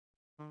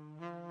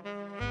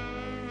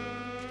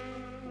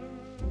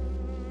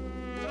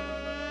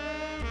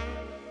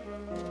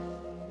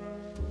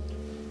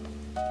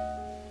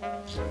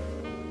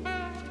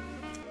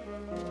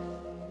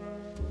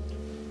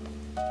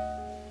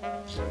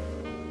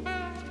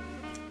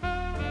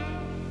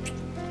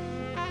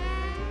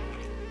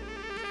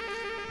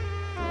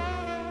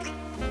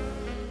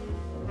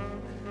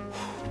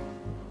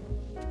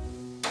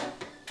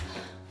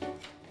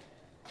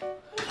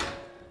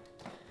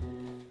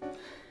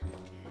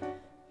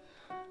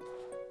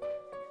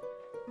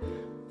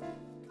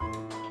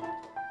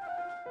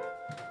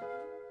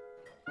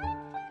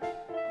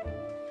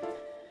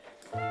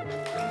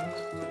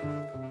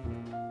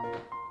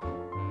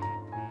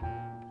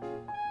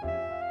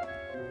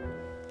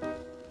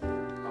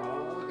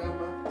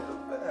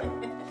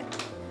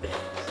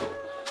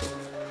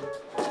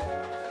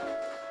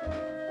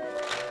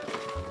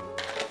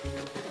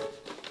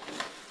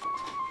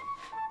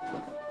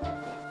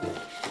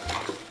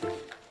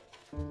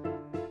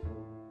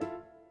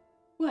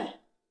What?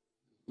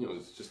 You know,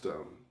 it's just, it's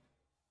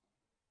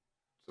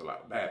a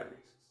lot of batteries.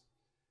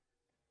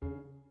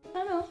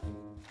 I know.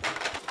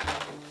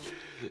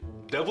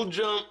 Double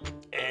jump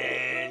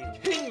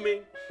and king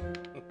me.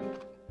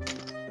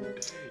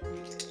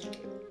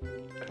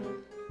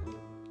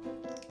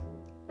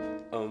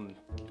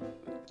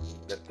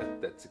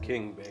 That's a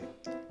king, babe.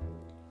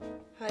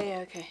 Oh, yeah,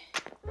 okay.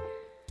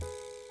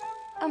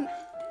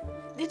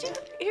 Did you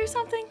hear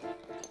something?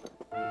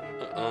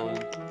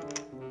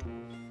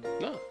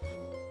 No.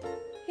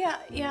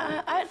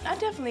 Yeah, I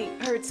definitely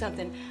heard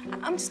something.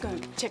 I'm just gonna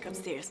check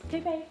upstairs. Okay,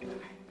 babe?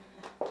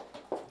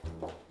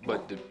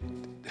 But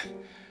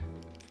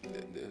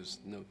there's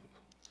no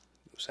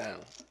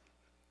sound.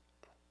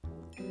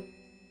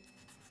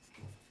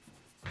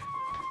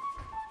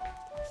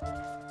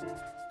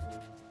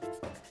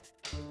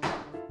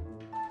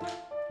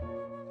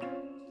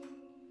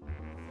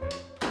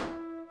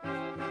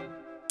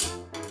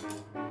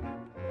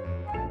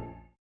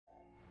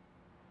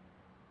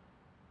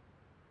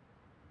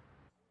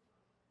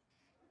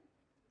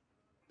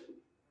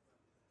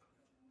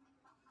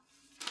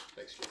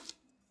 Thanks, Jim.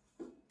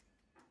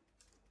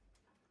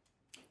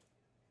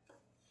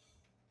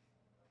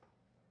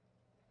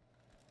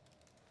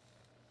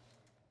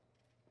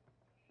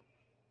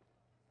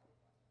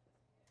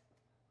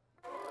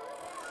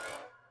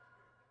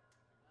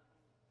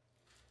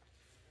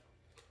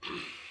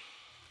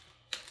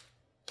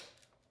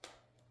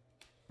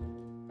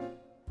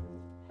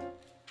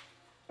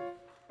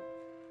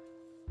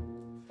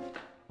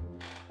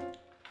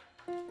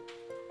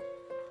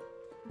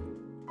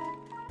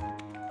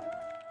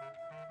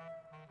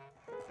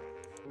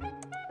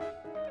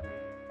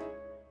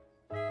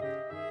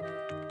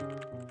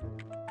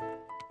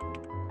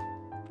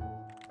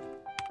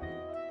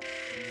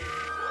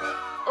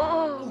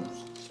 Oh.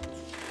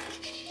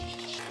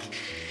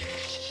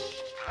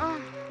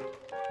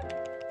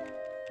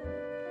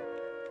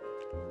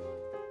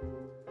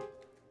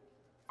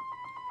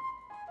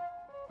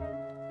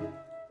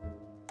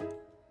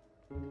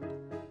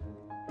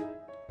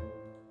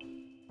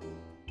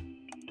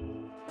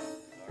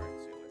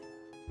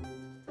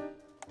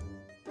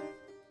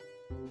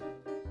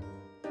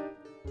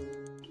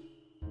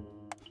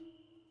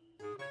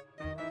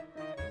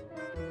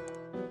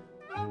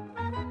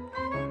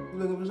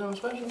 Looking for something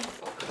special?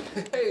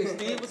 Hey,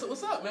 Steve,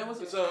 what's up, man?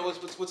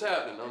 What's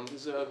happening?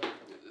 Is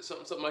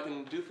something I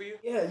can do for you?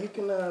 Yeah, you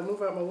can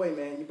move out my way,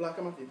 man. You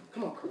blocking my view.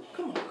 Come on, Carl.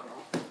 Come on,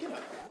 Carl. Get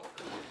up.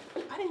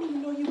 I didn't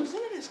even know you was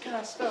into this kind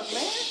of stuff,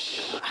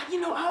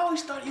 man. I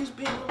always thought you was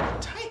being a little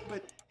tight,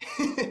 but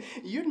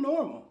you're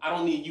normal. I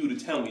don't need you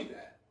to tell me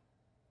that.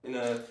 And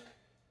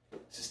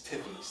this is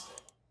Tiffany's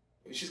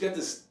thing. She's got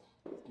this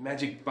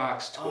magic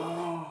box toy.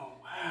 Oh,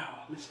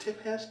 wow. Miss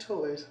Tiff has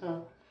toys, huh?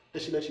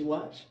 Does she let you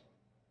watch?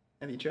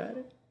 Have you tried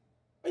it?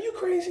 Are you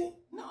crazy?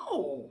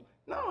 No,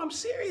 I'm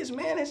serious,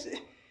 man.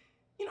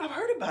 I've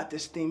heard about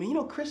this thing,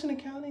 man. Chris in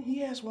the county, he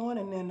has one,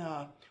 and then,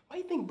 why do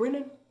you think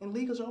Brendan and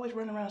Legal's always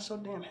running around so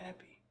damn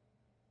happy?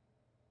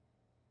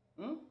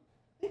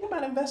 Thinking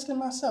about investing in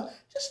myself,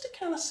 just to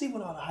kind of see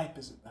what all the hype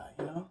is about,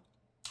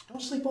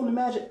 Don't sleep on the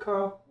magic,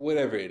 Carl.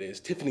 Whatever it is,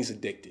 Tiffany's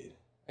addicted.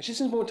 And she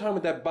spends more time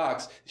with that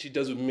box than she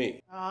does with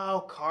me.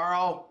 Oh,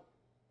 Carl.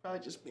 Probably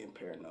just being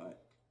paranoid.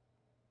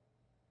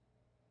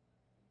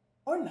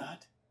 Or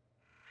not.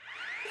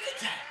 Look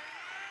at that.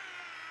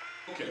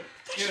 Okay,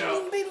 That get shouldn't out.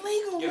 even be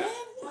legal, Get man.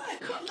 out.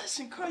 What? Carl,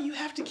 listen, Carl, you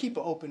have to keep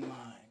an open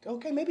mind.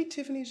 Okay, maybe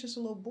Tiffany's just a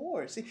little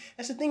bored. See,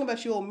 that's the thing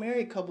about you old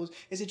married couples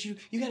is that you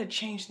gotta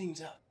change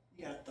things up.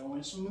 You gotta throw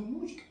in some new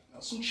music,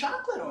 some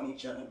chocolate on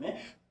each other, man.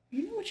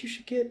 You know what you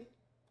should get?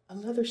 A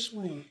leather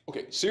swing.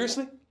 Okay,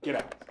 seriously? Get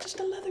out. Just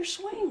a leather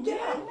swing. Yeah,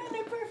 man,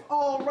 they're perfect.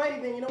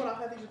 Alrighty then, you know what? I'll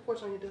have these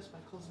reports on your desk by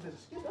close of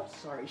business. I'm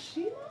sorry,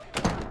 Sheila.